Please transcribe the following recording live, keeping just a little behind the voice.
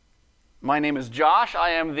My name is Josh.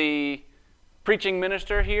 I am the preaching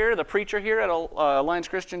minister here, the preacher here at Alliance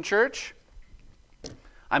Christian Church.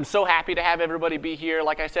 I'm so happy to have everybody be here.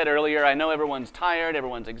 Like I said earlier, I know everyone's tired,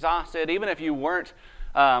 everyone's exhausted. Even if you weren't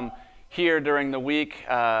here during the week,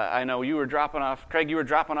 I know you were dropping off, Craig, you were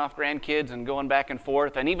dropping off grandkids and going back and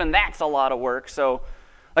forth, and even that's a lot of work. So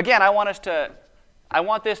again, I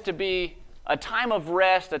want this to be a time of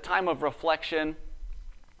rest, a time of reflection,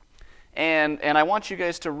 and I want you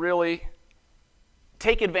guys to really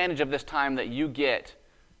take advantage of this time that you get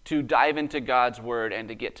to dive into God's Word and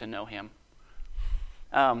to get to know Him.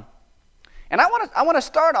 And I want to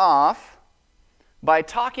start off by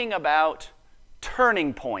talking about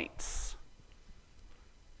turning points.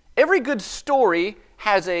 Every good story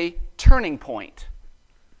has a turning point.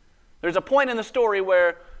 There's a point in the story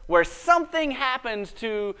where something happens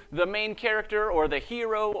to the main character or the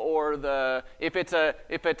hero or if it's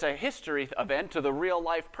a history event to the real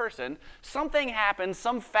life person, something happens,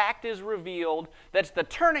 some fact is revealed that's the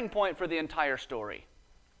turning point for the entire story.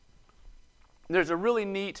 There's a really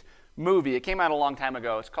neat movie. It came out a long time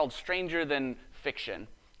ago. It's called Stranger Than Fiction.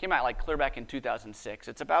 It came out clear back in 2006.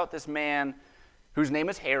 It's about this man whose name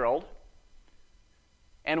is Harold.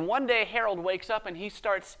 And one day Harold wakes up and he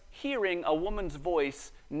starts hearing a woman's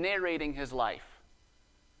voice narrating his life.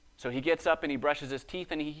 So he gets up and he brushes his teeth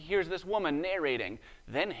and he hears this woman narrating.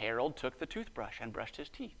 Then Harold took the toothbrush and brushed his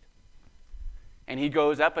teeth. And he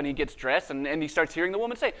goes up and he gets dressed and he starts hearing the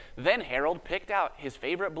woman say. Then Harold picked out his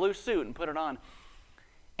favorite blue suit and put it on.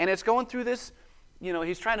 And it's going through this,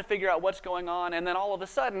 he's trying to figure out what's going on. And then all of a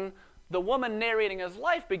sudden, the woman narrating his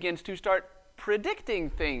life begins to start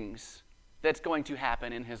predicting things that's going to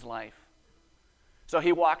happen in his life. So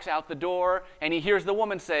he walks out the door and he hears the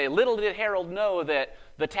woman say, little did Harold know that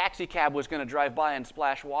the taxi cab was going to drive by and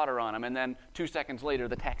splash water on him. And then 2 seconds later,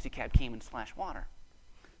 the taxi cab came and splashed water.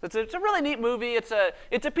 It's a really neat movie. It's a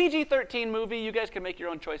PG-13 movie. You guys can make your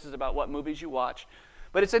own choices about what movies you watch.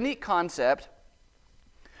 But it's a neat concept.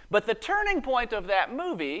 But the turning point of that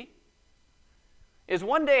movie is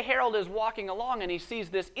one day Harold is walking along and he sees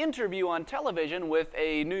this interview on television with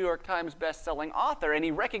a New York Times best-selling author, and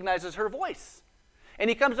he recognizes her voice. And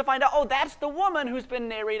he comes to find out, that's the woman who's been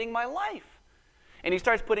narrating my life. And he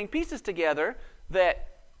starts putting pieces together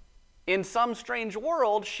that in some strange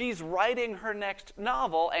world, she's writing her next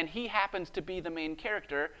novel, and he happens to be the main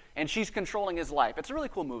character, and she's controlling his life. It's a really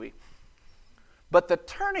cool movie. But the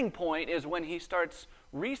turning point is when he starts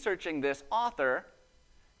researching this author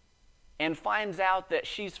and finds out that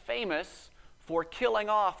she's famous for killing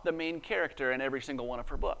off the main character in every single one of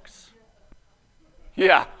her books.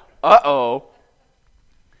 Yeah, uh-oh.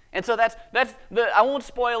 And so I won't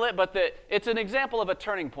spoil it, but it's an example of a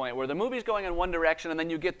turning point where the movie's going in one direction and then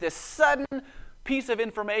you get this sudden piece of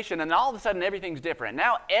information and all of a sudden everything's different.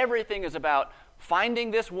 Now everything is about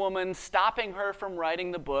finding this woman, stopping her from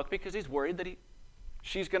writing the book because he's worried that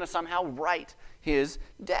she's going to somehow write his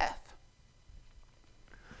death.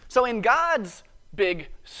 So in God's big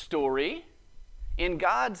story, in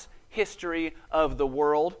God's history of the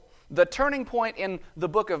world, the turning point in the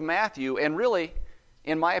book of Matthew, and really,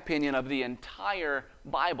 in my opinion, of the entire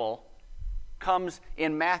Bible, comes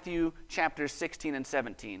in Matthew chapters 16 and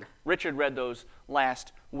 17. Richard read those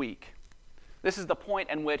last week. This is the point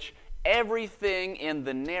in which everything in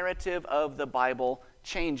the narrative of the Bible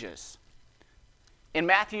changes. In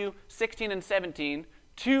Matthew 16 and 17,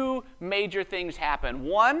 2 major things happen.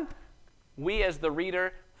 One, we as the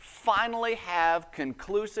reader finally have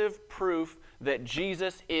conclusive proof that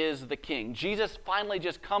Jesus is the King. Jesus finally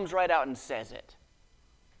just comes right out and says it.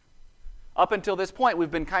 Up until this point,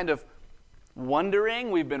 we've been kind of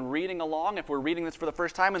wondering, we've been reading along, if we're reading this for the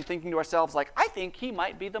first time and thinking to ourselves, I think he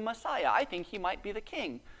might be the Messiah. I think he might be the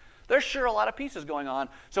King. There's sure a lot of pieces going on.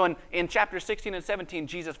 So in chapter 16 and 17,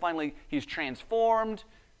 Jesus finally, he's transformed.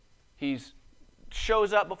 He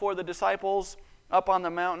shows up before the disciples up on the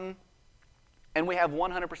mountain. And we have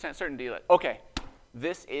 100% certainty that, okay,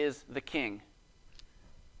 this is the King.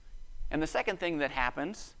 And the second thing that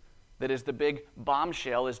happens, that is the big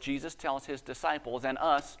bombshell, is Jesus tells his disciples and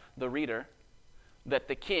us, the reader, that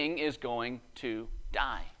the King is going to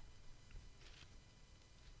die.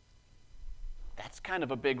 That's kind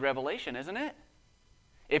of a big revelation, isn't it?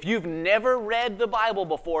 If you've never read the Bible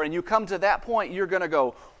before and you come to that point, you're going to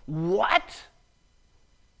go, what?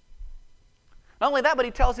 Not only that, but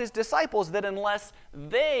he tells his disciples that unless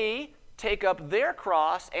they take up their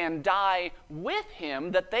cross and die with him,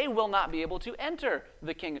 that they will not be able to enter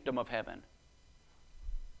the kingdom of heaven.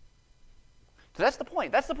 So that's the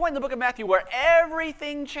point. That's the point in the book of Matthew where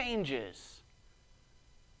everything changes.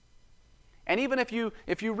 And even if you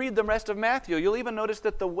read the rest of Matthew, you'll even notice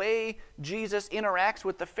that the way Jesus interacts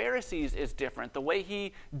with the Pharisees is different. The way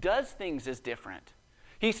he does things is different.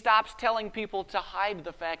 He stops telling people to hide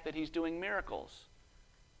the fact that he's doing miracles,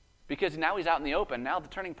 because now he's out in the open. Now the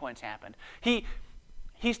turning point's happened. He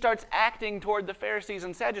starts acting toward the Pharisees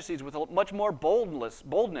and Sadducees with much more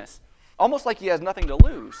boldness, almost like he has nothing to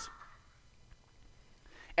lose.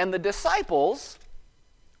 And the disciples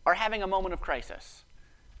are having a moment of crisis.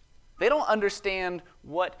 They don't understand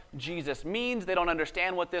what Jesus means. They don't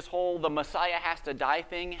understand what this whole the Messiah has to die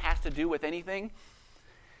thing has to do with anything.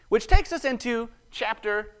 Which takes us into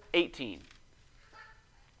chapter 18.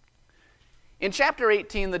 In chapter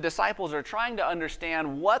 18, the disciples are trying to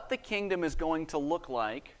understand what the kingdom is going to look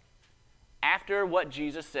like after what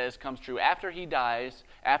Jesus says comes true, after he dies,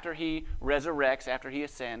 after he resurrects, after he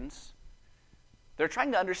ascends. They're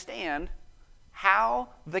trying to understand how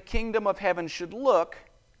the kingdom of heaven should look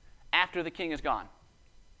after the king is gone.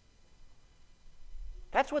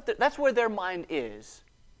 That's where their mind is.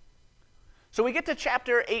 So we get to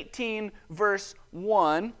chapter 18, verse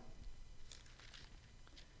 1,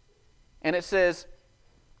 and it says,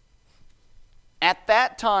 "At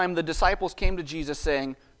that time the disciples came to Jesus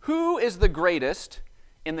saying, 'Who is the greatest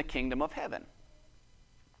in the kingdom of heaven?'"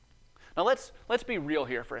 Now let's be real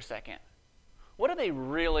here for a second. What are they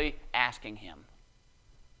really asking him?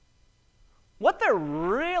 What they're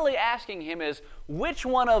really asking him is, which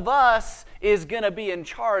one of us is going to be in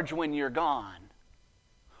charge when you're gone?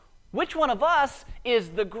 Which one of us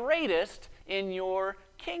is the greatest in your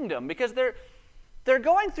kingdom? Because they're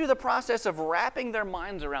going through the process of wrapping their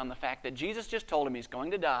minds around the fact that Jesus just told them he's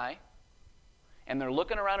going to die, and they're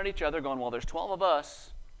looking around at each other going, well, there's 12 of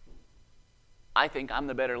us. I think I'm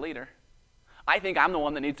the better leader. I think I'm the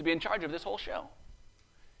one that needs to be in charge of this whole show.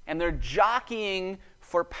 And they're jockeying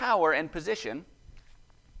for power and position,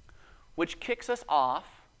 which kicks us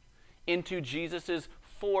off into Jesus'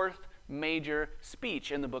 fourth major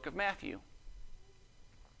speech in the book of Matthew.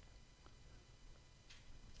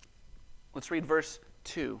 Let's read verse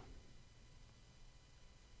 2.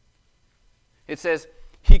 It says,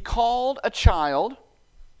 "He called a child,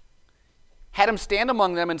 had him stand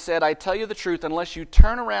among them, and said, 'I tell you the truth, unless you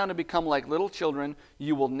turn around and become like little children,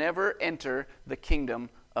 you will never enter the kingdom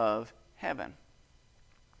of heaven.'"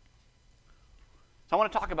 So I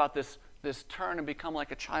want to talk about this turn and become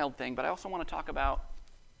like a child thing, but I also want to talk about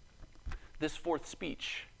this fourth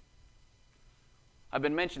speech. I've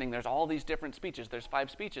been mentioning there's all these different speeches. There's 5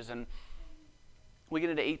 speeches, and we get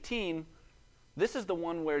into 18. This is the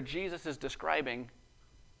one where Jesus is describing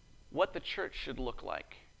what the church should look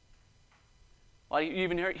like. Well, you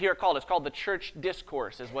even hear it called. It's called the church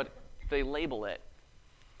discourse, is what they label it.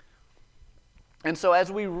 And so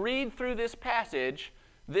as we read through this passage,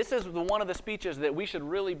 this is one of the speeches that we should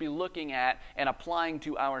really be looking at and applying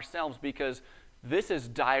to ourselves, because this is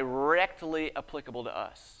directly applicable to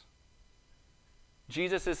us.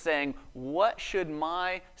 Jesus is saying, what should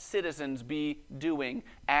my citizens be doing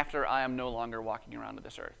after I am no longer walking around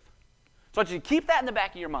this earth? So I want you to keep that in the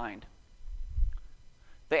back of your mind.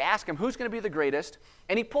 They ask him, who's going to be the greatest?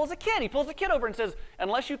 And he pulls a kid. He pulls a kid over and says,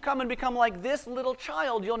 unless you come and become like this little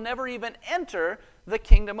child, you'll never even enter the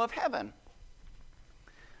kingdom of heaven.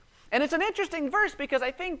 And it's an interesting verse, because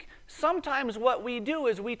I think sometimes what we do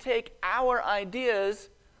is we take our ideas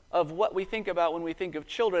of what we think about when we think of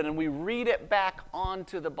children and we read it back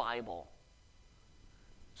onto the Bible.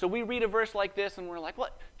 So we read a verse like this and we're like,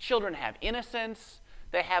 what? Children have innocence.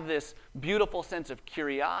 They have this beautiful sense of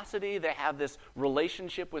curiosity. They have this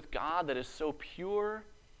relationship with God that is so pure.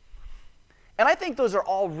 And I think those are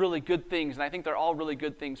all really good things, and I think they're all really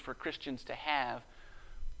good things for Christians to have.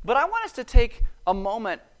 But I want us to take a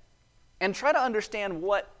moment and try to understand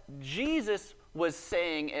what Jesus was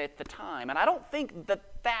saying at the time. And I don't think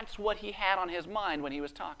that that's what he had on his mind when he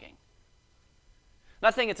was talking. I'm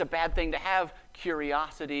not saying it's a bad thing to have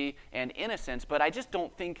curiosity and innocence, but I just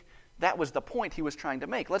don't think that was the point he was trying to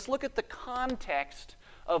make. Let's look at the context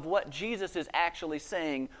of what Jesus is actually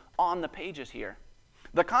saying on the pages here.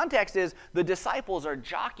 The context is the disciples are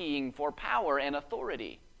jockeying for power and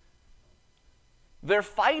authority. They're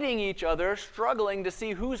fighting each other, struggling to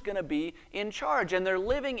see who's going to be in charge. And they're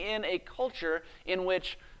living in a culture in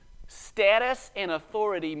which status and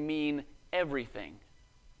authority mean everything.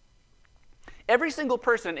 Every single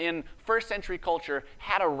person in first century culture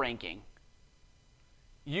had a ranking.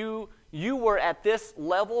 You were at this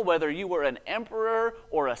level, whether you were an emperor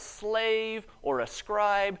or a slave or a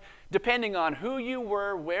scribe, depending on who you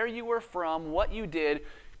were, where you were from, what you did.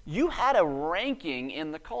 You had a ranking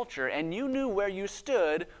in the culture, and you knew where you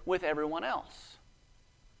stood with everyone else.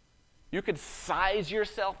 You could size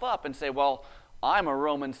yourself up and say, well, I'm a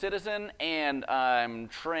Roman citizen and I'm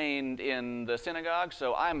trained in the synagogue,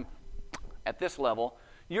 so I'm at this level.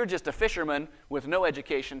 You're just a fisherman with no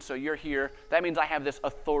education, so you're here. That means I have this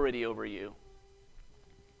authority over you.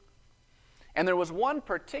 And there was one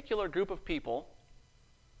particular group of people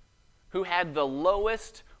who had the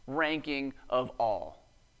lowest ranking of all.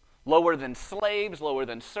 Lower than slaves, lower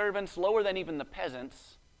than servants, lower than even the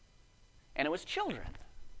peasants. And it was children.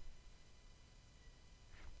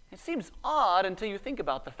 It seems odd until you think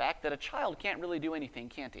about the fact that a child can't really do anything,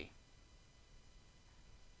 can't he?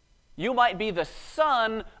 You might be the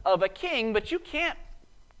son of a king, but you can't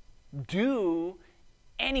do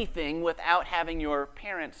anything without having your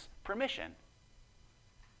parents' permission.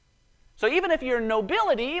 So even if you're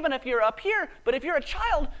nobility, even if you're up here, but if you're a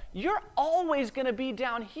child, you're always going to be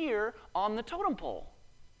down here on the totem pole.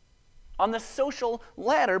 On the social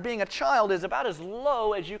ladder, being a child is about as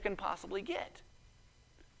low as you can possibly get.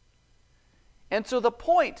 And so the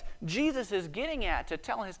point Jesus is getting at to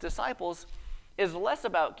tell his disciples is less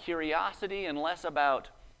about curiosity and less about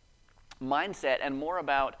mindset and more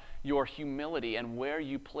about your humility and where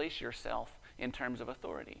you place yourself in terms of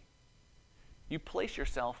authority. You place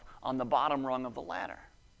yourself on the bottom rung of the ladder.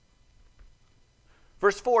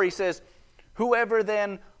 Verse 4, he says, whoever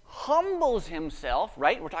then humbles himself,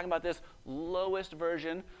 right? We're talking about this lowest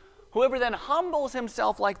version. Whoever then humbles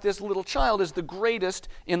himself like this little child is the greatest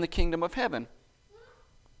in the kingdom of heaven.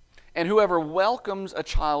 And whoever welcomes a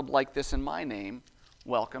child like this in my name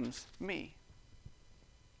welcomes me.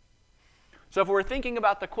 So if we're thinking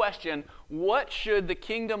about the question, what should the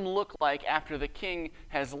kingdom look like after the king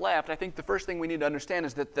has left? I think the first thing we need to understand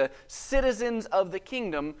is that the citizens of the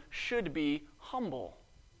kingdom should be humble.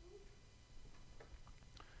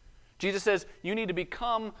 Jesus says, you need to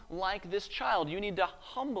become like this child. You need to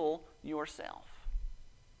humble yourself.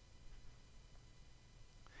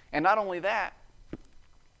 And not only that,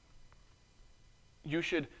 you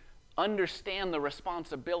should understand the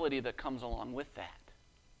responsibility that comes along with that.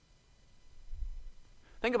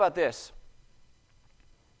 Think about this.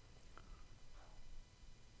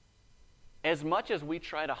 As much as we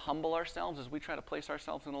try to humble ourselves, as we try to place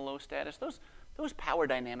ourselves in a low status, those power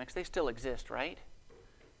dynamics, they still exist, right?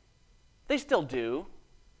 They still do.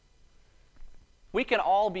 We can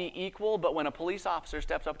all be equal, but when a police officer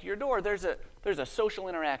steps up to your door, there's a social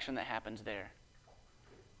interaction that happens there.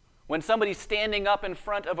 When somebody's standing up in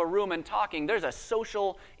front of a room and talking, there's a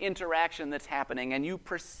social interaction that's happening, and you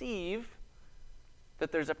perceive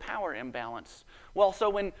that there's a power imbalance. Well, so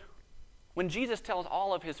when Jesus tells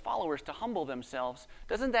all of his followers to humble themselves,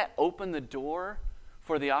 doesn't that open the door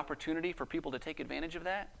for the opportunity for people to take advantage of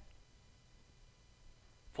that?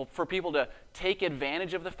 For people to take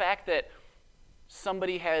advantage of the fact that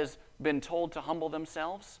somebody has been told to humble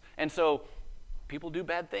themselves. And so people do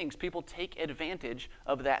bad things. People take advantage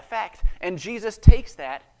of that fact. And Jesus takes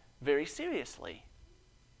that very seriously.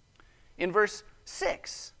 In verse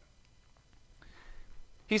 6,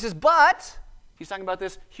 he says, but, he's talking about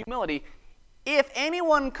this humility, if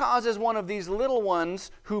anyone causes one of these little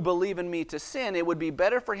ones who believe in me to sin, it would be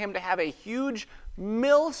better for him to have a huge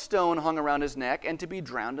millstone hung around his neck and to be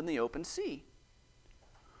drowned in the open sea.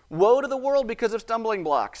 Woe to the world because of stumbling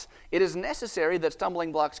blocks. It is necessary that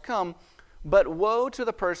stumbling blocks come, but woe to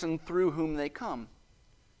the person through whom they come.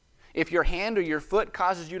 If your hand or your foot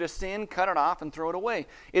causes you to sin, cut it off and throw it away.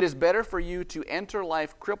 It is better for you to enter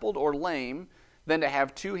life crippled or lame than to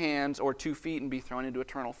have 2 hands or 2 feet and be thrown into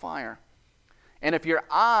eternal fire. And if your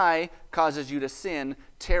eye causes you to sin,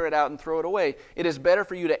 tear it out and throw it away. It is better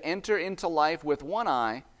for you to enter into life with 1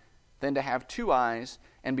 eye than to have 2 eyes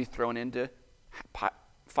and be thrown into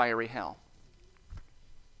fiery hell.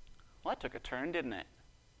 Well, that took a turn, didn't it?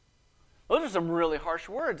 Those are some really harsh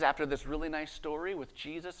words after this really nice story with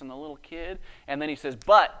Jesus and the little kid. And then he says,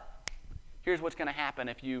 but here's what's going to happen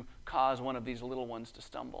if you cause one of these little ones to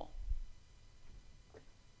stumble.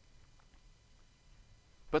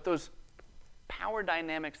 But those power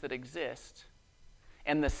dynamics that exist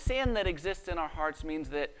and the sin that exists in our hearts means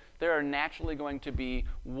that there are naturally going to be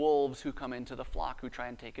wolves who come into the flock who try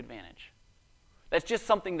and take advantage. That's just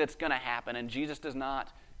something that's going to happen, and Jesus doesn't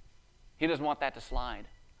want that to slide.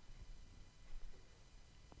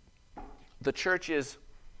 The church is,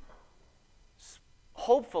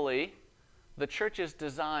 hopefully, the church is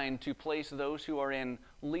designed to place those who are in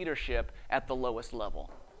leadership at the lowest level.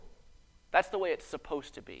 That's the way it's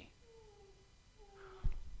supposed to be.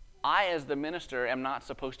 I, as the minister, am not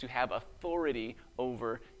supposed to have authority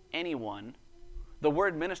over anyone. The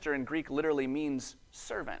word minister in Greek literally means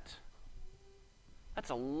servant.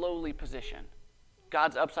 That's a lowly position.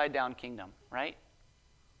 God's upside-down kingdom, right?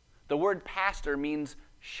 The word pastor means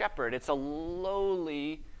shepherd. It's a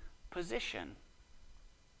lowly position.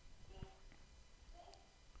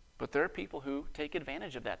 But there are people who take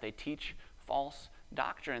advantage of that. They teach false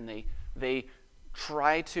doctrine. They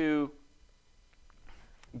try to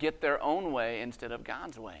get their own way instead of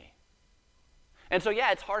God's way. And so,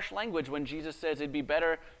 yeah, it's harsh language when Jesus says it'd be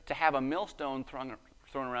better to have a millstone thrown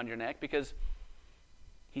around your neck, because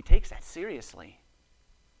he takes that seriously.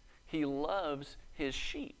 He loves his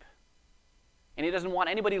sheep. And he doesn't want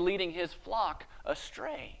anybody leading his flock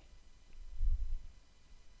astray.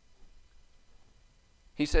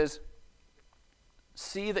 He says,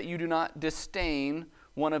 "See that you do not disdain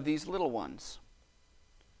one of these little ones.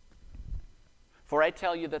 For I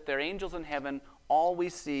tell you that their angels in heaven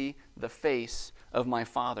always see the face of my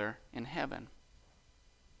Father in heaven."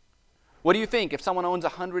 What do you think? If someone owns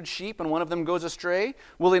 100 sheep and one of them goes astray,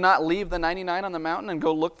 will he not leave the 99 on the mountain and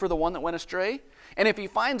go look for the one that went astray? And if he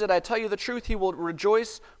finds it, I tell you the truth, he will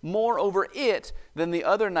rejoice more over it than the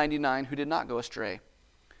other 99 who did not go astray.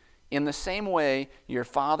 In the same way, your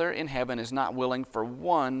Father in heaven is not willing for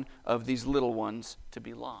one of these little ones to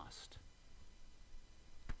be lost.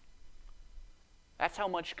 That's how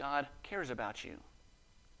much God cares about you.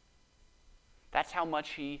 That's how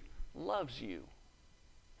much he loves you.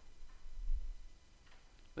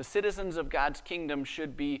 The citizens of God's kingdom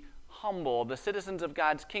should be humble. The citizens of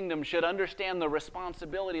God's kingdom should understand the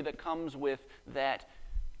responsibility that comes with that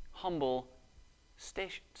humble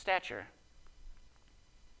stature.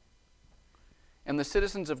 And the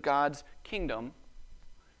citizens of God's kingdom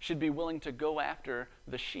should be willing to go after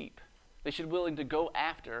the sheep. They should be willing to go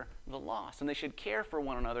after the lost. And they should care for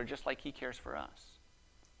one another just like he cares for us.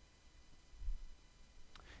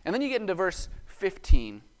 And then you get into verse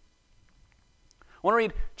 15. I want to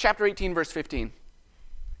read chapter 18, verse 15.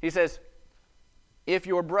 He says, "If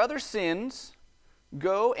your brother sins,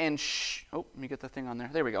 go and let me get the thing on there.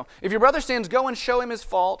 There we go. If your brother sins, go and show him his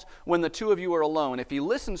fault when the two of you are alone. If he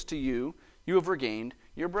listens to you, you have regained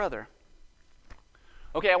your brother."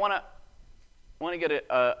 Okay, I want to get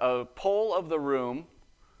a poll of the room.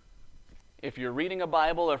 If you're reading a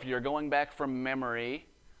Bible or if you're going back from memory,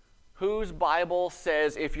 whose Bible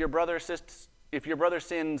says if your brother sins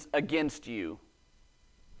against you?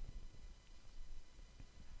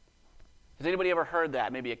 Has anybody ever heard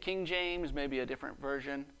that? Maybe a King James, maybe a different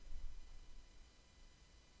version.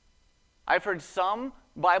 I've heard some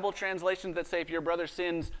Bible translations that say if your brother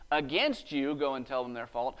sins against you, go and tell them their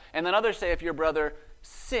fault. And then others say if your brother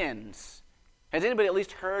sins. Has anybody at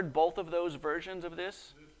least heard both of those versions of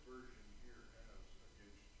this? This version here has against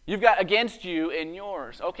you. You've got against you in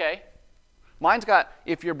yours. Okay. Mine's got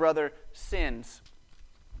if your brother sins.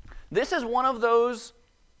 This is one of those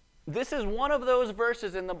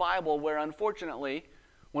verses in the Bible where, unfortunately,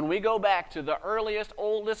 when we go back to the earliest,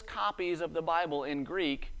 oldest copies of the Bible in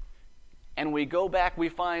Greek, and we go back, we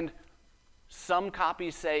find some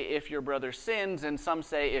copies say if your brother sins, and some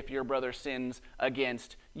say if your brother sins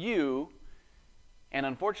against you. And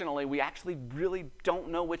unfortunately, we actually really don't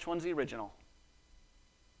know which one's the original.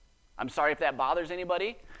 I'm sorry if that bothers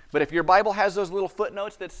anybody, but if your Bible has those little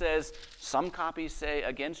footnotes that says some copies say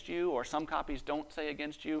against you or some copies don't say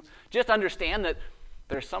against you, just understand that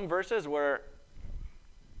there's some verses where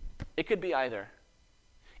it could be either.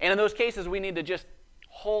 And in those cases, we need to just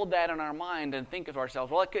hold that in our mind and think of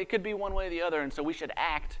ourselves, well, it could be one way or the other, and so we should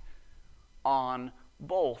act on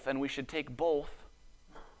both, and we should take both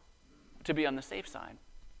to be on the safe side.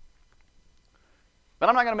 But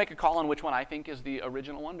I'm not going to make a call on which one I think is the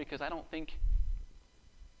original one, because I think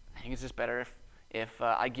it's just better if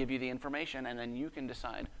I give you the information and then you can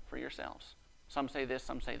decide for yourselves. Some say this,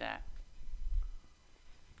 some say that.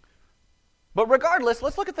 But regardless,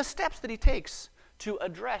 let's look at the steps that he takes to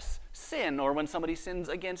address sin, or when somebody sins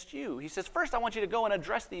against you. He says, first, I want you to go and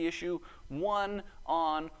address the issue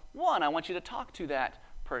one-on-one. I want you to talk to that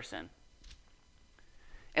person.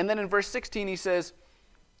 And then in verse 16 he says,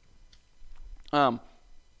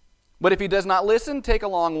 but if he does not listen, take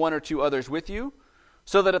along one or two others with you,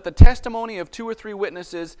 so that at the testimony of 2 or 3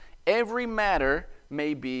 witnesses, every matter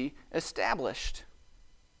may be established.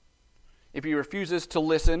 If he refuses to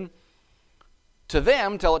listen to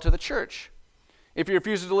them, tell it to the church. If he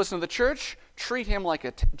refuses to listen to the church, treat him like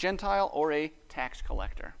a Gentile or a tax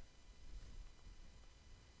collector.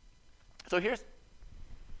 So here's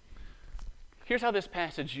how this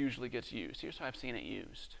passage usually gets used. Here's how I've seen it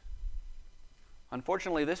used.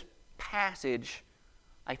 Unfortunately, this passage,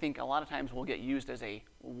 I think a lot of times will get used as a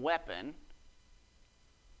weapon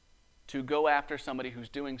to go after somebody who's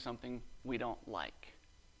doing something we don't like.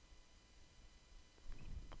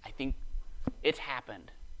 I think it's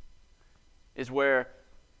happened. Is where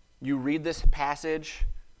you read this passage,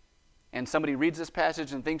 and somebody reads this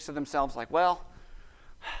passage and thinks to themselves like, well,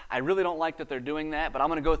 I really don't like that they're doing that, but I'm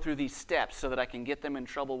going to go through these steps so that I can get them in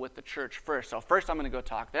trouble with the church first. So first I'm going to go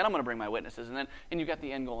talk, then I'm going to bring my witnesses, and you got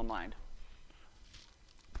the end goal in mind.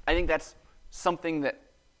 I think that's something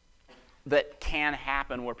that can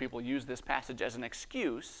happen where people use this passage as an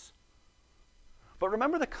excuse. But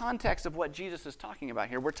remember the context of what Jesus is talking about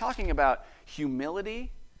here. We're talking about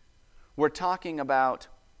humility. We're talking about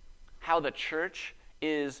how the church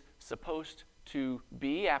is supposed to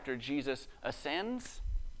be after Jesus ascends.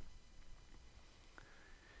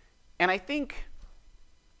 And I think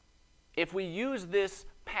if we use this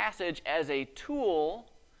passage as a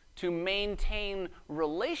tool to maintain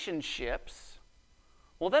relationships,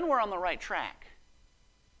 well, then we're on the right track.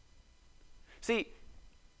 See,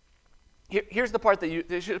 here's the part that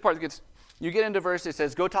gets, you get into verse, it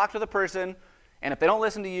says, go talk to the person, and if they don't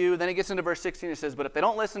listen to you, then it gets into verse 16, it says, but if they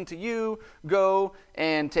don't listen to you, go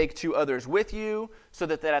and take 2 others with you, so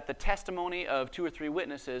that at the testimony of 2 or 3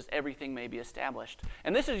 witnesses, everything may be established.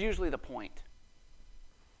 And this is usually the point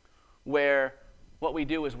where what we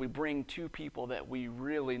do is we bring 2 people that we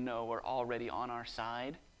really know are already on our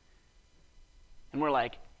side, and we're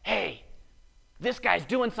like, hey, this guy's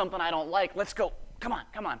doing something I don't like, let's go, come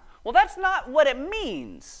on. Well, that's not what it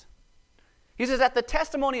means. He says, at the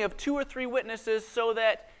testimony of 2 or 3 witnesses, so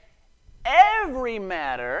that every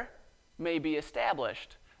matter may be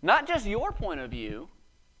established. Not just your point of view,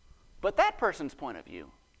 but that person's point of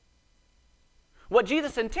view. What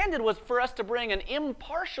Jesus intended was for us to bring an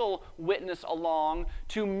impartial witness along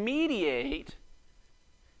to mediate,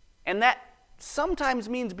 and that sometimes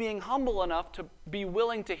means being humble enough to be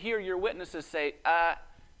willing to hear your witnesses say,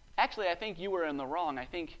 actually, I think you were in the wrong. I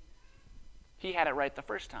think he had it right the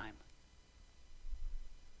first time.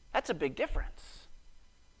 That's a big difference.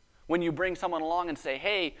 When you bring someone along and say,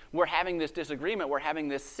 hey, we're having this disagreement, we're having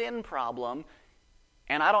this sin problem,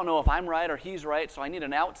 and I don't know if I'm right or he's right, so I need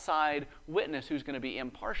an outside witness who's going to be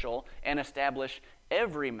impartial and establish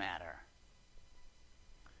every matter.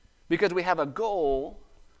 Because we have a goal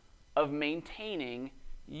of maintaining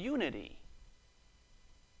unity.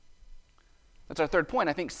 That's our third point.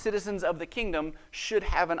 I think citizens of the kingdom should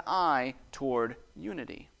have an eye toward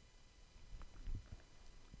unity.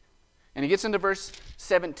 And he gets into verse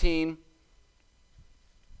 17.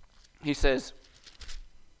 He says,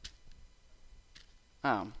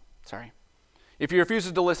 if he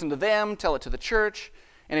refuses to listen to them, tell it to the church.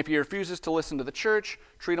 And if he refuses to listen to the church,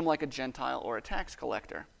 treat him like a Gentile or a tax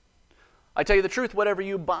collector. I tell you the truth, whatever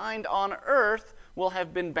you bind on earth will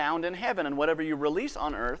have been bound in heaven, and whatever you release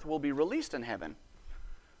on earth will be released in heaven.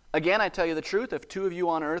 Again, I tell you the truth, if 2 of you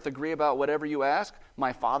on earth agree about whatever you ask,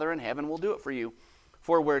 my Father in heaven will do it for you.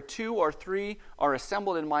 For where 2 or 3 are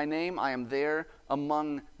assembled in my name, I am there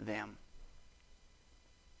among them.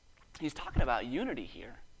 He's talking about unity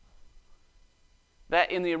here. That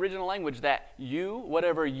in the original language, that you,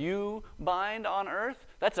 whatever you bind on earth,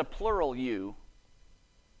 that's a plural you.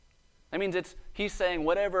 That means he's saying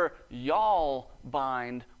whatever y'all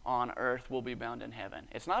bind on earth will be bound in heaven.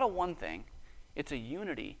 It's not a one thing, it's a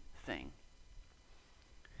unity thing.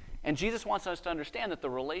 And Jesus wants us to understand that the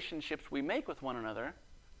relationships we make with one another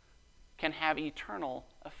can have eternal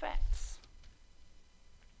effects.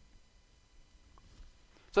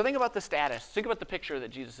 So think about the status. Think about the picture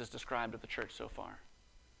that Jesus has described of the church so far.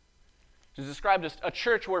 He's described as a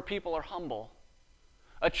church where people are humble.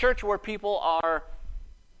 A church where people are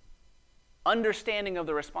understanding of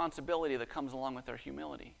the responsibility that comes along with their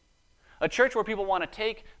humility. A church where people want to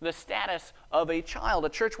take the status of a child. A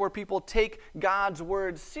church where people take God's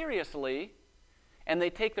word seriously and they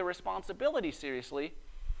take the responsibility seriously.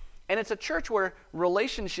 And it's a church where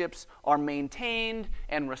relationships are maintained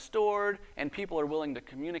and restored and people are willing to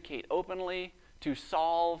communicate openly to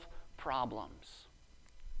solve problems,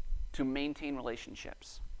 to maintain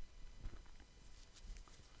relationships.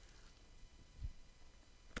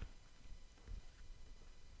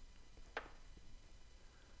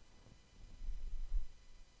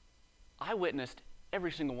 I witnessed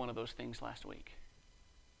every single one of those things last week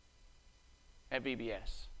at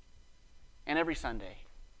VBS and every Sunday.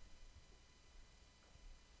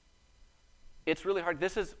 It's really hard.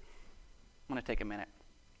 I'm going to take a minute.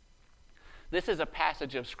 This is a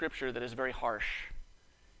passage of Scripture that is very harsh.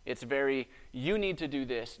 It's very, you need to do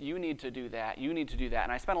this, you need to do that, you need to do that.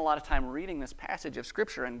 And I spent a lot of time reading this passage of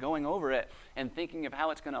Scripture and going over it and thinking of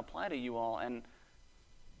how it's going to apply to you all. And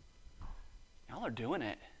y'all are doing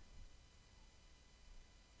it.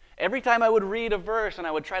 Every time I would read a verse and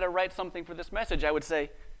I would try to write something for this message, I would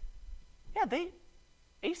say,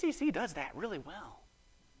 ACC does that really well.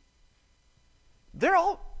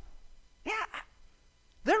 Yeah,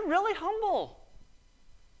 they're really humble.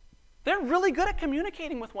 They're really good at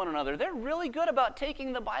communicating with one another. They're really good about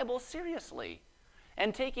taking the Bible seriously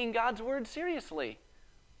and taking God's word seriously.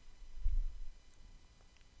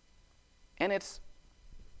 And it's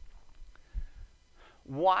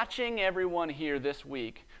watching everyone here this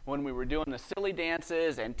week when we were doing the silly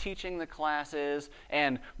dances and teaching the classes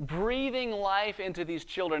and breathing life into these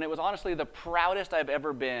children. It was honestly the proudest I've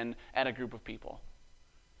ever been at a group of people.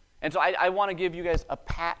 And so I want to give you guys a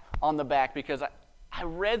pat on the back because I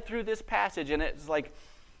read through this passage and it's like,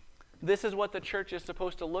 this is what the church is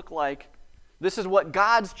supposed to look like. This is what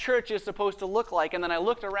God's church is supposed to look like. And then I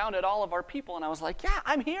looked around at all of our people and I was like, yeah,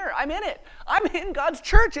 I'm here. I'm in it. I'm in God's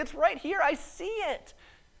church. It's right here. I see it.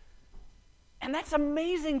 And that's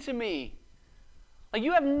amazing to me. Like,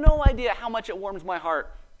 you have no idea how much it warms my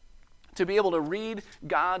heart to be able to read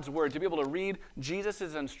God's word, to be able to read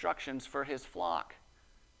Jesus' instructions for his flock,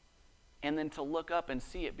 and then to look up and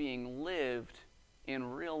see it being lived in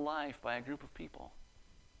real life by a group of people.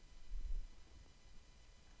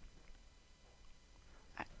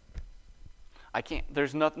 I can't,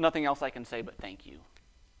 there's nothing else I can say but thank you.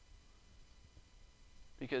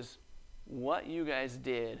 Because what you guys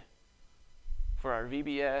did for our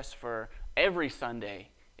VBS, for every Sunday,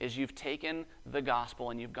 is you've taken the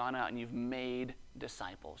gospel and you've gone out and you've made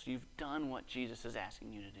disciples. You've done what Jesus is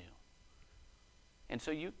asking you to do. And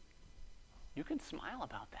so you can smile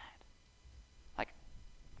about that. Like,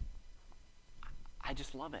 I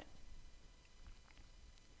just love it.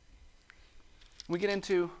 We get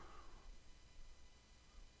into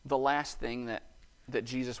the last thing that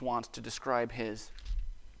Jesus wants to describe his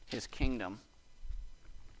kingdom.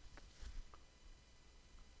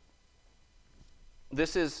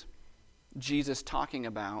 This is Jesus talking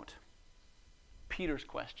about Peter's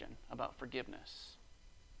question about forgiveness.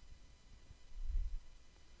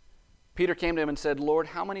 Peter came to him and said, Lord,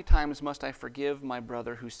 how many times must I forgive my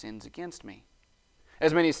brother who sins against me?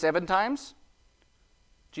 As many as 7 times?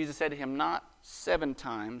 Jesus said to him, not 7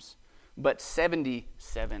 times, but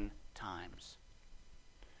 77 times.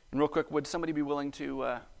 And real quick, would somebody be willing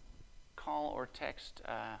to call or text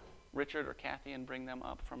Richard or Kathy and bring them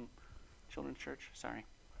up from Children's Church? Sorry.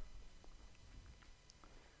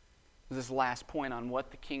 This last point on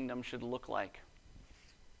what the kingdom should look like.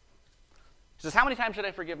 He says, how many times should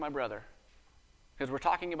I forgive my brother? Because we're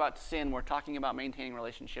talking about sin, we're talking about maintaining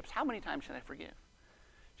relationships. How many times should I forgive?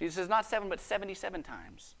 Jesus says not 7, but 77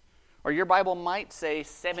 times. Or your Bible might say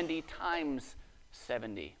 70 times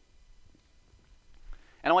 70.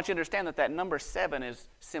 And I want you to understand that number 7 is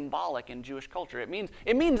symbolic in Jewish culture. It means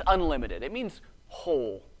unlimited. It means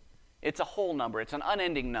whole. It's a whole number. It's an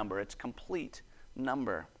unending number. It's a complete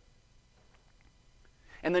number.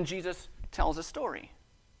 And then Jesus tells a story.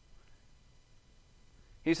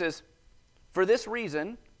 He says, for this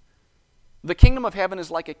reason, the kingdom of heaven is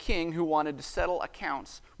like a king who wanted to settle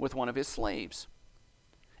accounts with one of his slaves.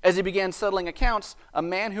 As he began settling accounts, a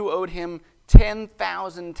man who owed him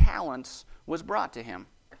 10,000 talents was brought to him.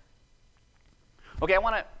 Okay,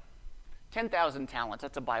 10,000 talents,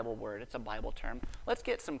 that's a Bible word, it's a Bible term. Let's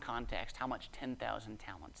get some context how much 10,000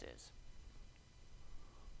 talents is.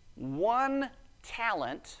 1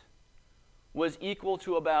 talent was equal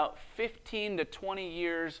to about 15 to 20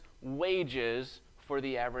 years' wages for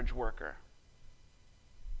the average worker.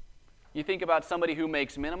 You think about somebody who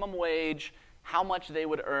makes minimum wage, how much they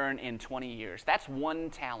would earn in 20 years. That's 1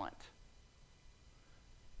 talent.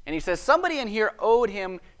 And he says somebody in here owed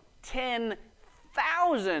him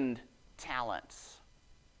 10,000 talents.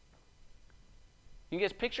 You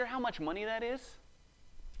guys picture how much money that is?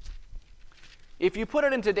 If you put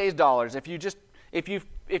it in today's dollars, if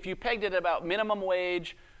you pegged it about minimum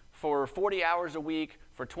wage for 40 hours a week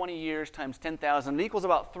for 20 years times 10,000, it equals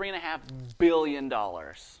about $3.5 billion.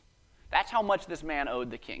 That's how much this man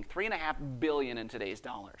owed the king. $3.5 billion in today's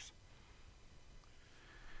dollars.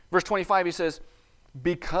 Verse 25, he says,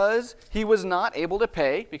 because he was not able to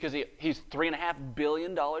pay, because he's $3.5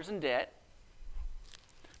 billion in debt,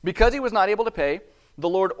 because he was not able to pay, the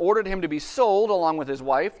Lord ordered him to be sold along with his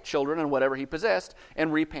wife, children, and whatever he possessed,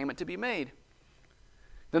 and repayment to be made.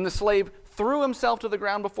 Then the slave threw himself to the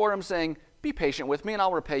ground before him, saying, be patient with me, and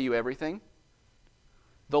I'll repay you everything.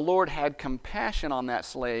 The Lord had compassion on that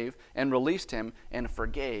slave and released him and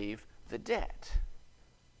forgave the debt.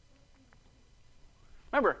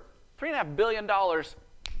 Remember, $3.5 billion,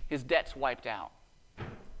 his debt's wiped out.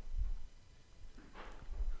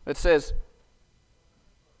 It says,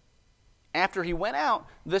 after he went out,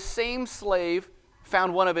 the same slave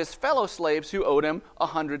found one of his fellow slaves who owed him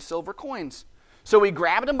 100 silver coins. So he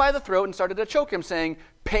grabbed him by the throat and started to choke him, saying,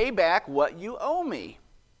 pay back what you owe me.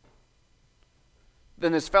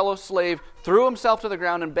 Then his fellow slave threw himself to the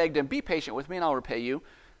ground and begged him, "Be patient with me and I'll repay you."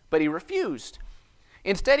 But he refused.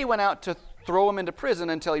 Instead, he went out to throw him into prison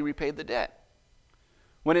until he repaid the debt.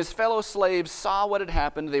 When his fellow slaves saw what had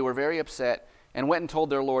happened, they were very upset and went and told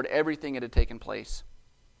their lord everything that had taken place.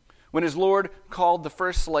 When his lord called the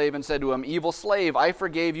first slave and said to him, "Evil slave, I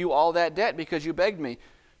forgave you all that debt because you begged me.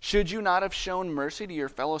 Should you not have shown mercy to your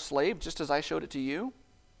fellow slave just as I showed it to you?"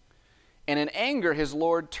 And in anger, his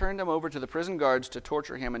lord turned him over to the prison guards to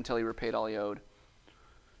torture him until he repaid all he owed.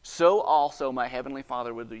 So also my heavenly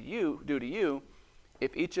Father will do to you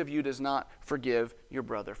if each of you does not forgive your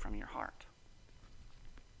brother from your heart.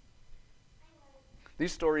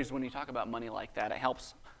 These stories, when you talk about money like that,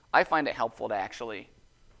 I find it helpful to actually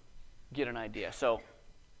get an idea. So,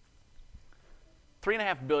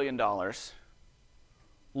 $3.5 billion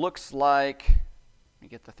looks like, let me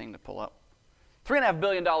get the thing to pull up. $3.5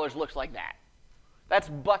 billion looks like that. That's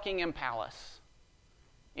Buckingham Palace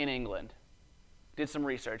in England. Did some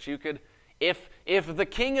research. You could, if the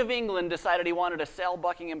King of England decided he wanted to sell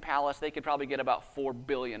Buckingham Palace, they could probably get about $4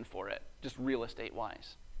 billion for it, just real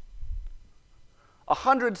estate-wise.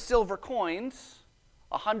 100 silver coins,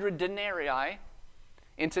 100 denarii,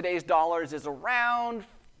 in today's dollars is around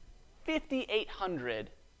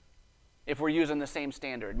 5,800 if we're using the same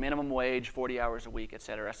standard, minimum wage, 40 hours a week,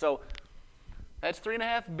 etc. So that's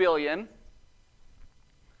 $3.5 billion.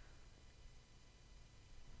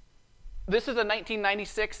 This is a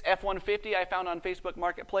 1996 F-150 I found on Facebook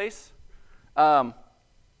Marketplace. Got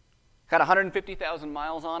 150,000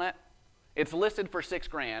 miles on it. It's listed for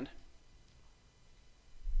 $6,000.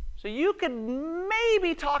 So you could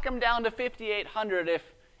maybe talk him down to 5,800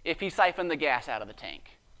 if he siphoned the gas out of the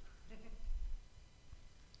tank.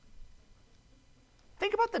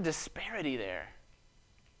 Think about the disparity there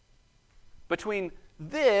between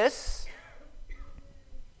this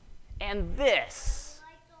and this.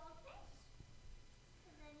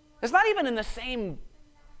 It's not even in the same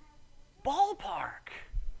ballpark.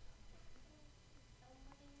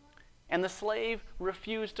 And the slave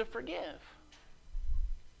refused to forgive.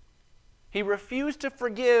 He refused to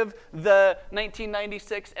forgive the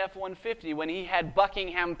 1996 F-150 when he had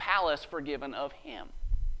Buckingham Palace forgiven of him.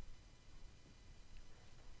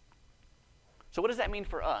 So what does that mean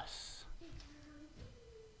for us?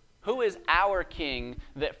 Who is our king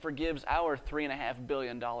that forgives our $3.5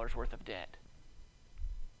 billion worth of debt?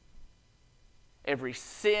 Every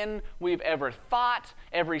sin we've ever thought,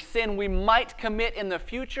 every sin we might commit in the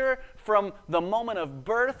future, from the moment of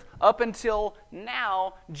birth up until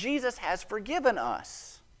now, Jesus has forgiven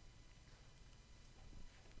us.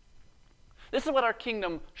 This is what our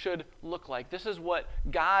kingdom should look like. This is what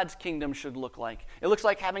God's kingdom should look like. It looks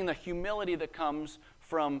like having the humility that comes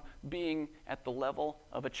from being at the level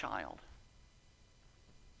of a child.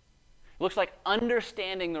 It looks like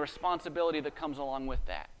understanding the responsibility that comes along with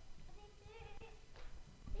that.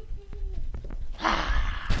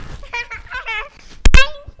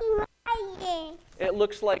 It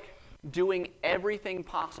looks like doing everything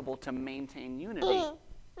possible to maintain unity.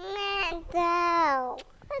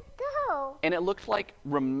 And it looks like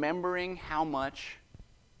remembering how much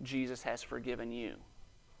Jesus has forgiven you.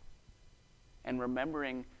 And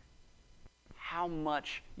remembering how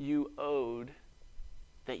much you owed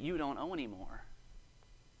that you don't owe anymore.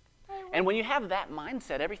 And when you have that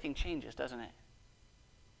mindset, everything changes, doesn't it?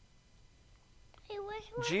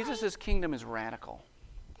 Jesus' kingdom is radical.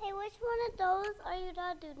 Hey, which one of those are you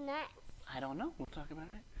going to do next? I don't know. We'll talk about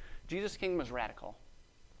it. Jesus' kingdom is radical.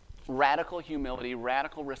 Radical humility,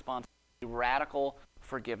 radical responsibility, radical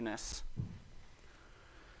forgiveness.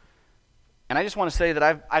 And I just want to say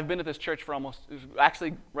that I've been at this church for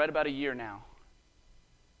actually right about a year now.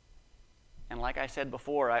 And like I said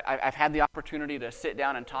before, I've had the opportunity to sit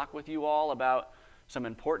down and talk with you all about some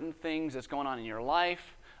important things that's going on in your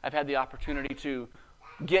life. I've had the opportunity to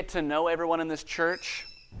get to know everyone in this church.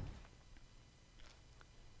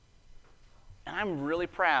 And I'm really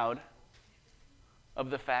proud of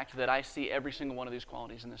the fact that I see every single one of these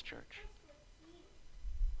qualities in this church.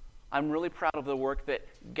 I'm really proud of the work that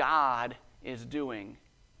God is doing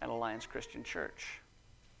at Alliance Christian Church.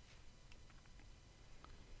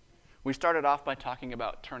 We started off by talking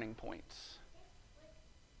about turning points.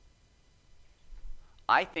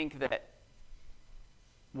 I think that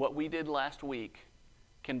what we did last week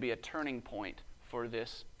can be a turning point for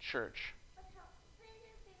this church,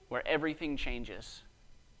 where everything changes.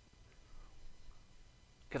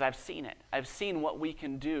 Because I've seen it. I've seen what we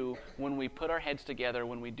can do when we put our heads together,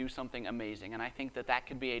 when we do something amazing. And I think that that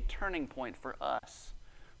could be a turning point for us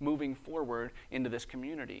moving forward into this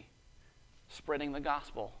community, spreading the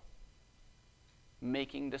gospel,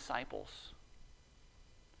 making disciples,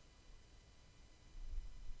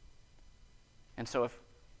 And so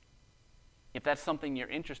if that's something you're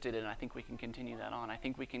interested in, I think we can continue that on. I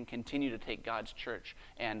think we can continue to take God's church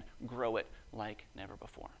and grow it like never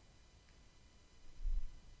before.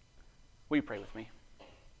 Will you pray with me?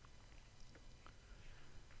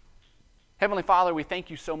 Heavenly Father, we thank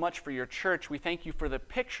you so much for your church. We thank you for the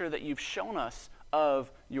picture that you've shown us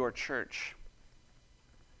of your church.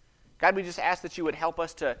 God, we just ask that you would help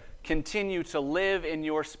us to continue to live in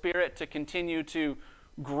your Spirit, to continue to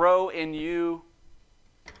grow in you,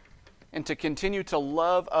 and to continue to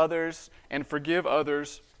love others and forgive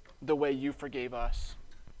others the way you forgave us.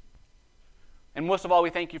 And most of all, we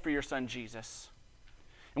thank you for your Son, Jesus.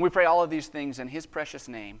 And we pray all of these things in his precious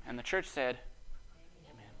name. And the church said,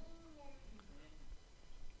 Amen.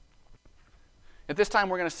 At this time,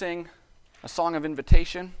 we're going to sing a song of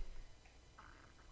invitation.